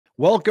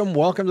Welcome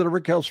to the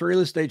Rick Helps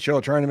Real Estate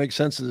Show, trying to make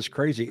sense of this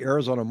crazy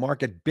Arizona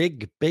market.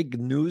 Big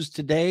news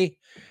today.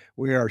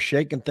 We are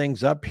shaking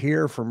things up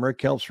here from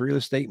Rick Helps Real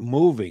Estate,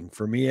 moving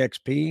from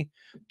EXP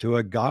to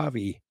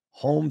Agave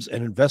Homes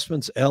and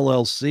Investments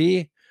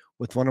LLC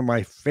with one of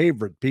my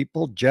favorite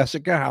people.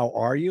 Jessica, how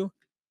are you?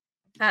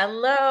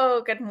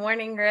 Hello. Good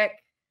morning,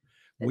 Rick.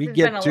 We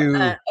get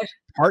to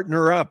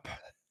partner up.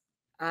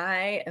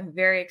 I am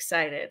very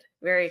excited.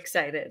 Very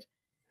excited.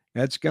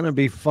 That's going to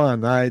be fun.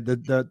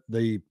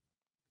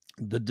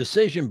 The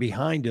decision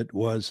behind it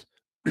was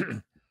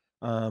to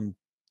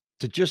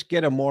just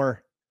get a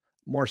more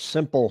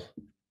simple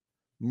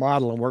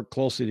model and work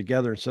closely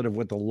together instead of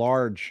with a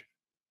large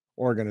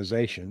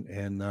organization.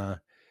 And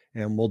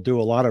we'll do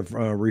a lot of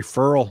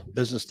referral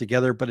business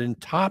together. But on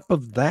top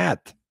of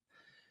that,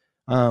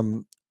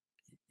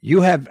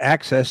 you have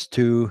access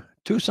to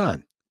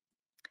Tucson.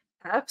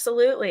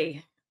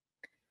 Absolutely.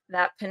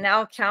 That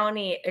Pinal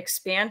County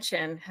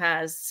expansion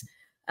has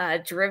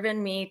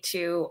driven me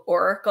to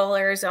Oracle,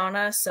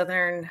 Arizona,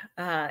 Southern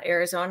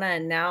Arizona,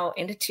 and now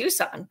into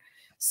Tucson.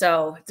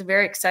 So it's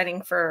very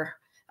exciting for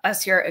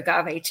us here at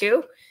Agave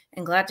too,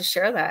 and glad to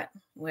share that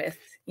with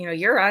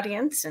your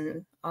audience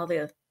and all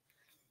the.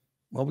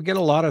 Well, we get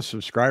a lot of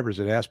subscribers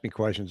that ask me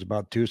questions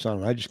about Tucson,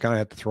 and I just kind of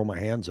have to throw my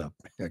hands up.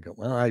 I go,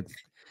 well, I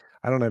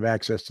don't have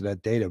access to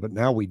that data, but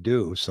now we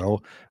do.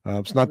 So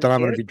it's not that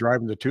I'm going to be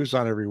driving to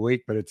Tucson every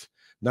week, but it's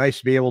nice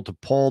to be able to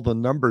pull the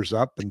numbers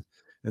up and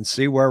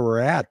see where we're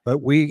at.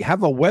 But we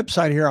have a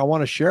website here I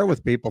want to share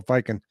with people if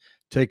I can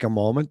take a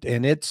moment.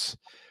 And it's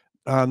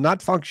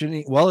not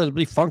functioning. Well, it'll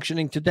be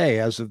functioning today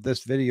as of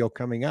this video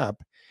coming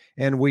up.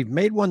 And we've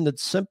made one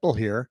that's simple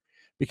here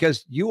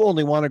because you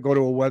only want to go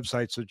to a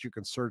website so that you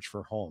can search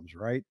for homes,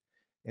 right?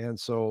 And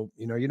so,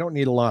 you don't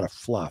need a lot of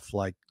fluff.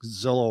 Like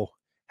Zillow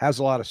has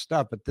a lot of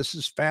stuff, but this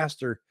is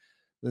faster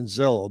than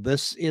Zillow.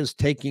 This is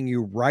taking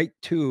you right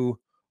to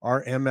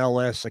our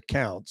MLS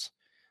accounts.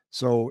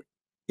 So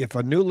if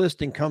a new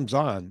listing comes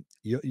on,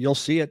 you'll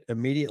see it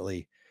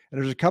immediately. And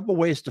there's a couple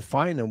ways to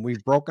find them.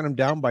 We've broken them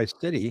down by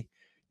city.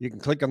 You can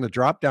click on the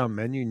drop-down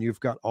menu and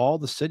you've got all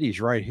the cities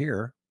right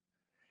here.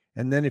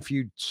 And then if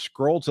you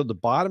scroll to the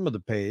bottom of the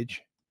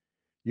page,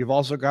 you've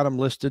also got them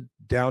listed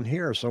down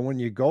here. So when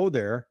you go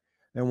there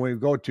and we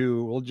go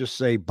to, we'll just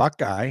say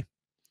Buckeye,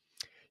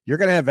 you're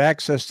going to have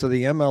access to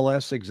the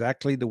MLS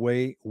exactly the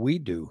way we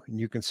do. And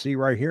you can see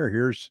right here,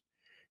 here's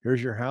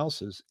your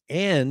houses.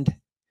 And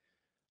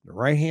the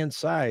right-hand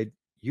side,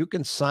 you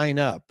can sign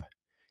up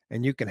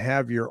and you can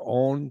have your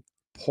own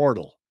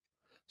portal.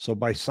 So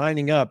by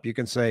signing up, you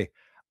can say,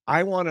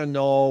 I want to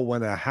know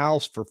when a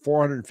house for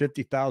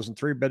 $450,000,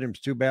 3 bedrooms,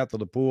 2 bath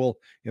with a pool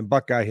in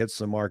Buckeye hits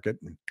the market,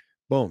 and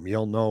boom,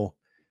 you'll know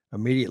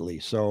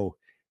immediately. So,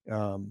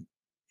 and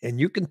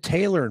you can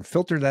tailor and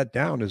filter that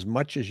down as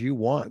much as you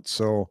want.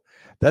 So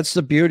that's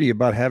the beauty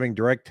about having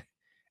direct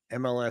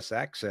MLS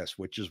access,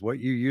 which is what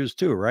you use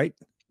too, right?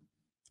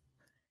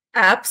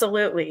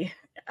 Absolutely.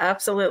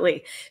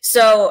 Absolutely.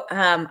 So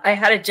I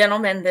had a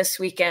gentleman this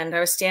weekend.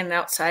 I was standing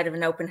outside of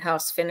an open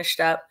house, finished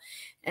up,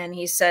 and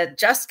he said,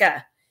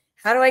 Jessica,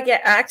 how do I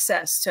get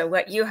access to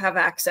what you have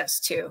access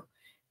to?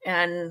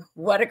 And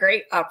what a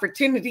great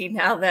opportunity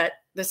now that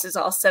this is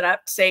all set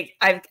up to say,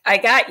 I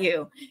got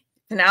you.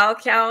 Pinal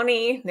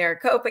County,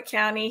 Maricopa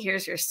County,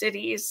 here's your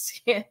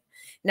cities.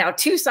 Now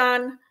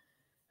Tucson.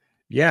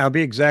 Yeah, it'll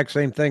be the exact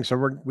same thing.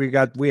 So we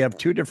have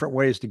 2 different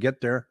ways to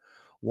get there.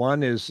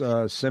 One is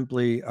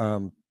simply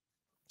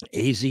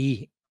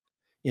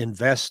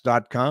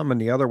azinvest.com,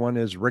 and the other one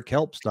is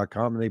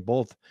rickhelps.com, and they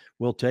both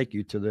will take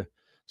you to the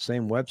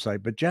same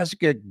website. But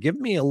Jessica, give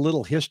me a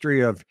little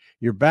history of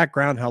your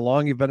background, how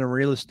long you've been in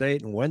real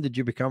estate, and when did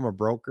you become a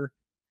broker?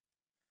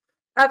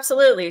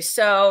 Absolutely.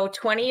 So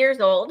 20 years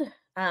old.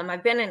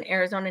 I've been an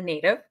Arizona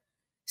native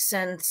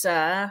since,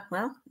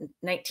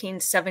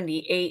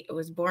 1978. I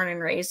was born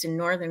and raised in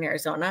northern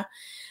Arizona.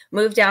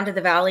 Moved down to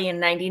the Valley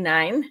in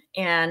 99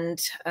 and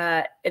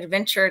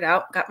adventured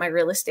out, got my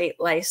real estate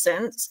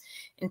license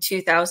in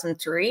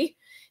 2003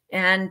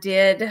 and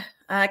did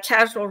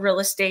casual real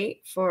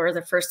estate for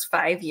the first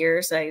 5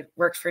 years. I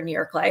worked for New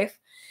York Life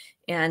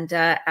and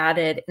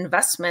added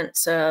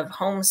investments of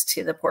homes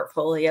to the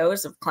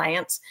portfolios of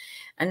clients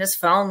and just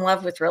fell in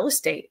love with real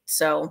estate.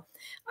 So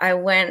I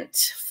went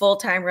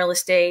full-time real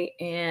estate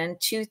in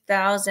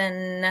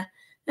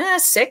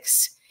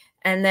 2006.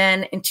 And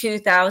then in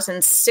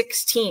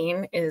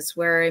 2016 is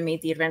where I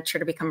made the adventure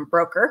to become a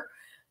broker.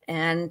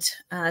 And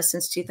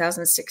since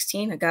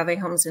 2016, Agave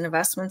Homes and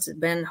Investments has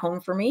been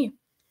home for me.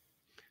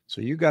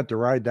 So you got to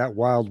ride that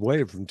wild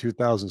wave from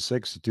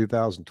 2006 to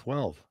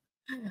 2012.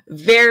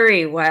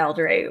 Very wild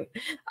rave.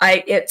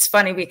 It's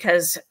funny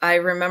because I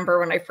remember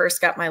when I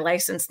first got my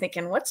license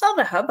thinking, what's all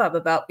the hubbub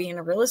about being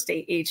a real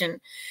estate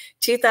agent?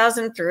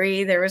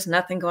 2003, there was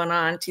nothing going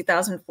on.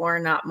 2004,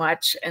 not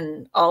much.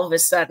 And all of a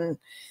sudden,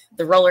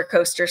 the roller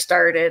coaster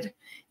started.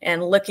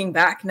 And looking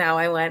back now,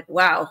 I went,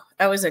 wow,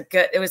 it was a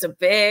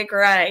big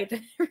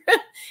ride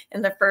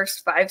in the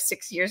first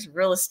 5-6 years of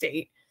real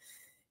estate.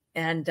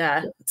 And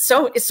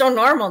so it's so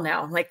normal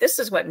now. Like, this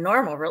is what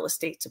normal real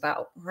estate's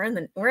about. We're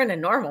in a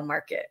normal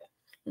market.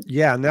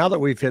 Yeah, now that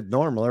we've hit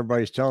normal,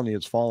 everybody's telling you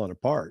it's falling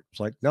apart. It's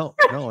like, no,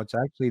 it's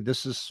actually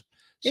this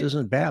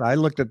isn't bad. I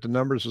looked at the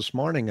numbers this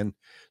morning, and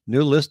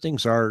new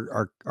listings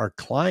are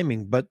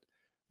climbing, but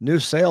new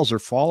sales are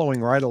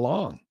following right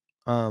along.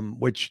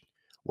 Which,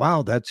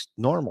 wow, that's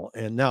normal.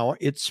 And now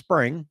it's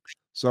spring,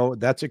 so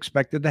that's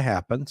expected to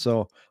happen.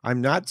 So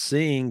I'm not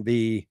seeing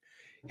the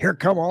here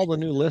come all the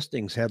new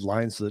listings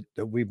headlines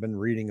that we've been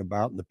reading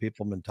about and the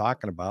people have been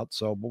talking about.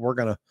 So, but we're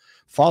going to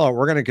follow.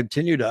 We're going to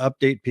continue to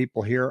update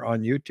people here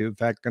on YouTube. In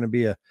fact, going to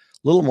be a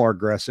little more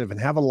aggressive and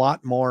have a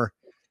lot more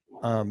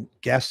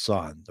guests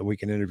on that we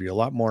can interview, a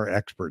lot more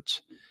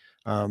experts.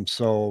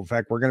 So in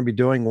fact, we're going to be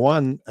doing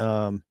one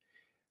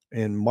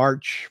in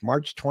March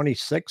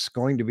 26th,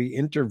 going to be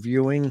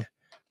interviewing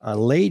a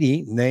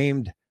lady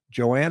named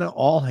Joanna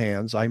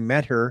Allhands. I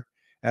met her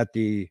at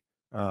the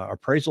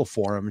appraisal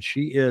forum.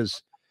 She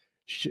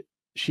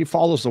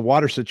follows the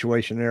water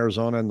situation in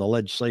Arizona and the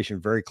legislation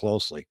very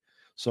closely.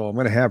 So I'm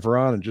going to have her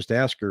on and just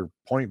ask her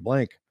point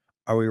blank,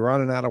 are we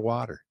running out of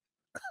water?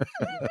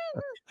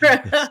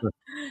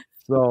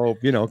 So,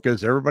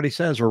 because everybody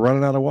says we're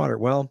running out of water.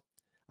 Well,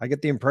 I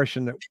get the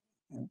impression that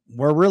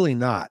we're really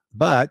not,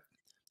 but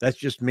that's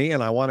just me.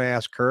 And I want to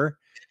ask her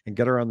and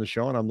get her on the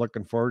show. And I'm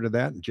looking forward to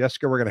that. And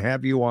Jessica, we're going to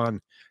have you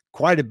on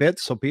quite a bit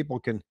so people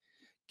can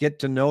get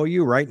to know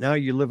you. Right now,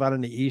 you live out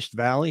in the East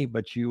Valley,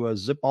 but you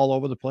zip all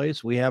over the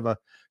place. We have a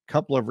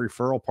couple of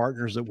referral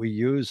partners that we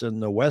use in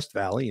the West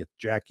Valley. It's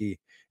Jackie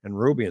and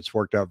Ruby. It's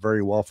worked out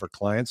very well for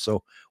clients.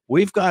 So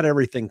we've got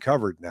everything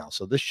covered now.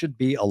 So this should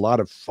be a lot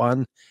of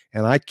fun,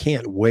 and I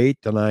can't wait.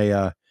 And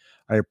I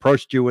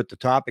approached you with the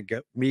topic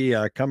of me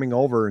coming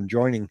over and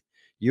joining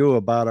you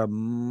about a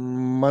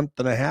month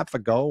and a half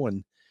ago.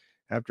 And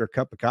after a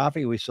cup of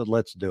coffee, we said,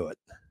 let's do it.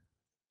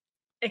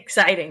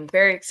 Exciting.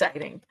 Very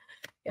exciting.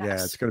 Yes.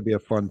 Yeah, it's going to be a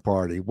fun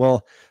party.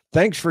 Well,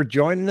 thanks for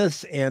joining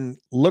us, and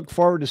look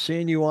forward to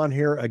seeing you on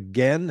here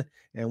again.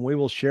 And we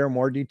will share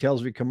more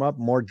details as we come up,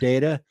 more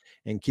data,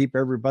 and keep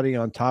everybody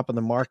on top of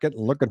the market.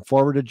 And looking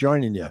forward to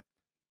joining you.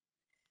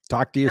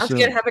 Talk to you soon.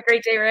 Sounds good. Have a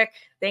great day, Rick.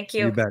 Thank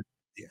you. You bet.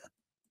 Yeah.